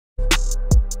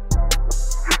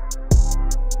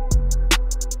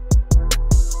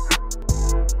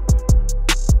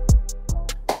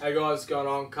Hey guys, what's going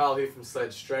on? Carl here from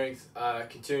Sledge Strength.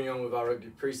 Continuing on with our rugby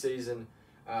preseason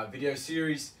video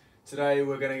series. Today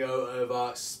we're going to go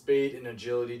over speed and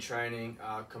agility training,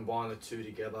 combine the two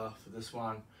together for this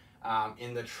one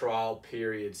in the trial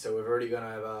period. So we've already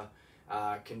gone over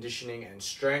conditioning and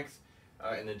strength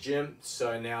in the gym.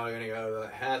 So now we're going to go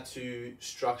over how to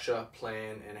structure,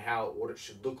 plan, and what it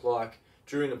should look like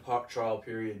during the trial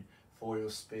period for your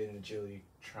speed and agility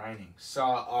training. So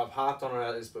I've harped on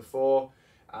about this before.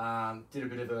 Did a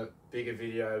bit of a bigger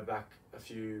video back a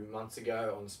few months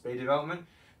ago on speed development,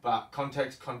 but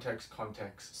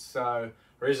context. So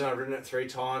the reason I've written it 3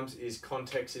 times is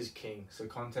context is king. So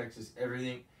context is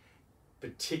everything,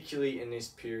 particularly in this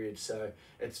period. So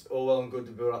it's all well and good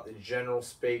to build up the general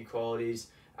speed qualities,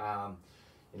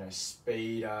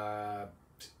 speed,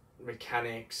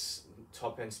 mechanics,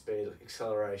 top end speed,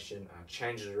 acceleration,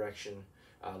 change of direction,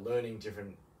 learning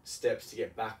different steps to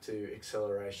get back to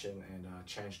acceleration and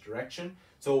change direction.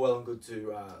 It's all well and good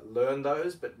to learn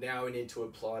those, but now we need to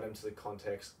apply them to the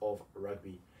context of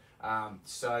rugby.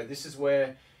 So this is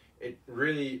where it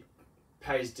really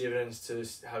pays dividends to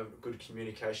have a good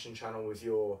communication channel with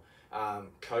your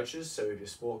coaches, so with your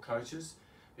sport coaches,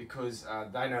 because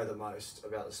they know the most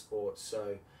about the sport.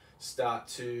 So start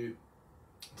to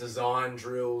design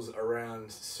drills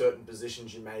around certain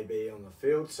positions you may be on the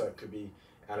field. So it could be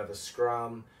out of a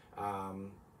scrum,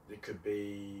 it could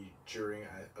be during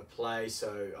a play.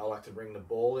 So I like to bring the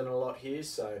ball in a lot here.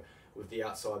 So with the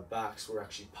outside backs, we're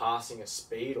actually passing at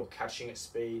speed or catching at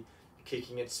speed,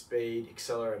 kicking at speed,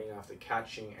 accelerating after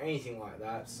catching, anything like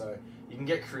that. So you can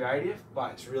get creative,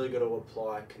 but it's really got to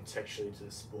apply contextually to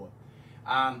the sport.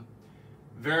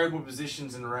 Variable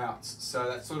positions and routes. So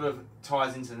that sort of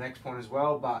ties into the next point as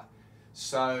well. But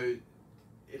so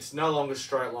it's no longer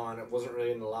straight line. It wasn't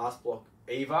really in the last block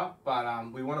either,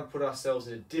 but we want to put ourselves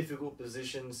into difficult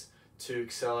positions to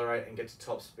accelerate and get to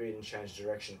top speed and change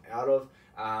direction out of,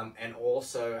 and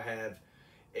also have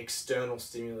external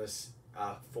stimulus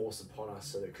force upon us.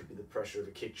 So it could be the pressure of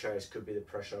a kick chase, could be the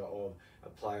pressure of a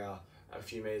player a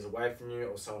few meters away from you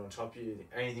or someone on top of you,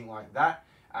 anything like that.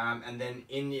 And then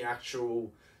in the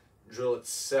actual drill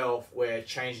itself, we're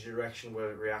changing direction,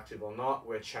 whether reactive or not.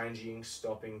 We're changing,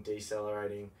 stopping,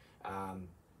 decelerating,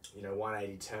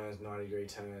 180 turns, 90-degree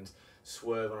turns,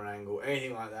 swerve on an angle,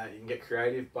 anything like that. You can get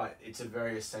creative, but it's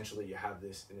very essential that you have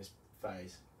this in this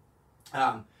phase.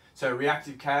 So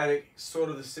reactive, chaotic, sort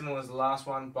of similar as the last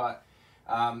one, but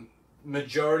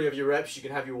majority of your reps, you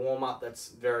can have your warm-up that's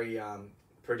very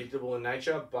predictable in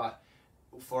nature, but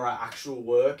for our actual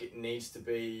work, it needs to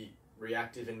be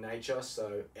reactive in nature.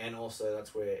 So, and also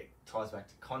that's where it ties back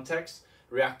to context.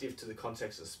 Reactive to the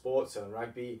context of sport, so in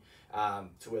rugby,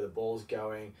 to where the ball's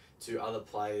going, to other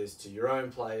players, to your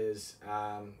own players,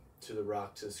 to the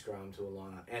ruck, to the scrum, to a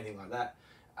lineup, anything like that.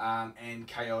 And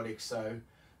chaotic, so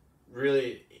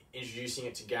really introducing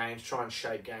it to games, try and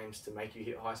shape games to make you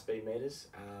hit high speed meters.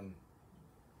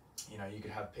 You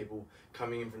could have people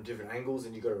coming in from different angles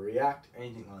and you've got to react,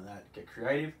 anything like that, get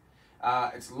creative.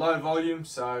 It's low volume,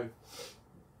 so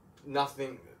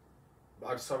nothing,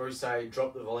 I'd probably say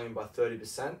drop the volume by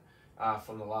 30%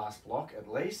 from the last block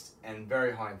at least, and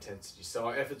very high intensity. So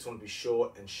our efforts want to be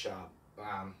short and sharp.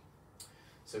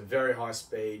 So very high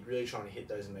speed, really trying to hit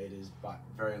those meters, but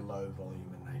very low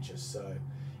volume in nature. So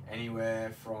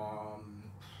anywhere from,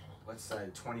 let's say,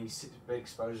 20 speed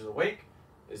exposures a week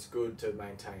is good to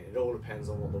maintain. It all depends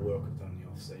on what the work we've done in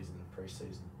the off season and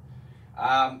pre-season.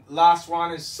 Last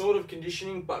one is sort of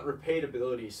conditioning, but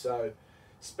repeatability. So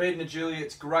speed and agility,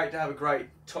 it's great to have a great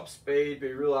top speed,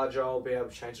 be real agile, be able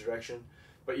to change direction,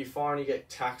 but you find you get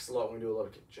taxed a lot when we do a lot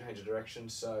of change of direction.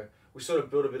 So we sort of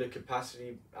built a bit of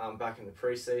capacity back in the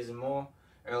pre-season more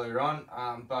earlier on,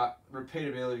 but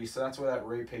repeatability, so that's where that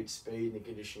repeat speed and the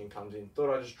conditioning comes in.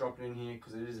 Thought I'd just drop it in here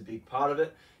because it is a big part of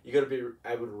it. You got to be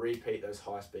able to repeat those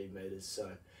high speed meters.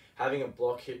 So having a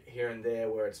block hit here and there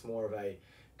where it's more of a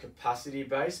capacity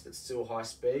base but still high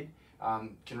speed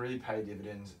can really pay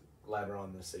dividends later on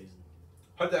in the season.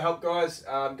 Hope that helped, guys.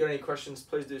 Got any questions,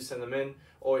 please do send them in.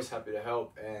 Always happy to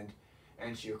help and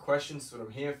answer your questions. That's what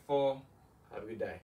I'm here for. Have a good day.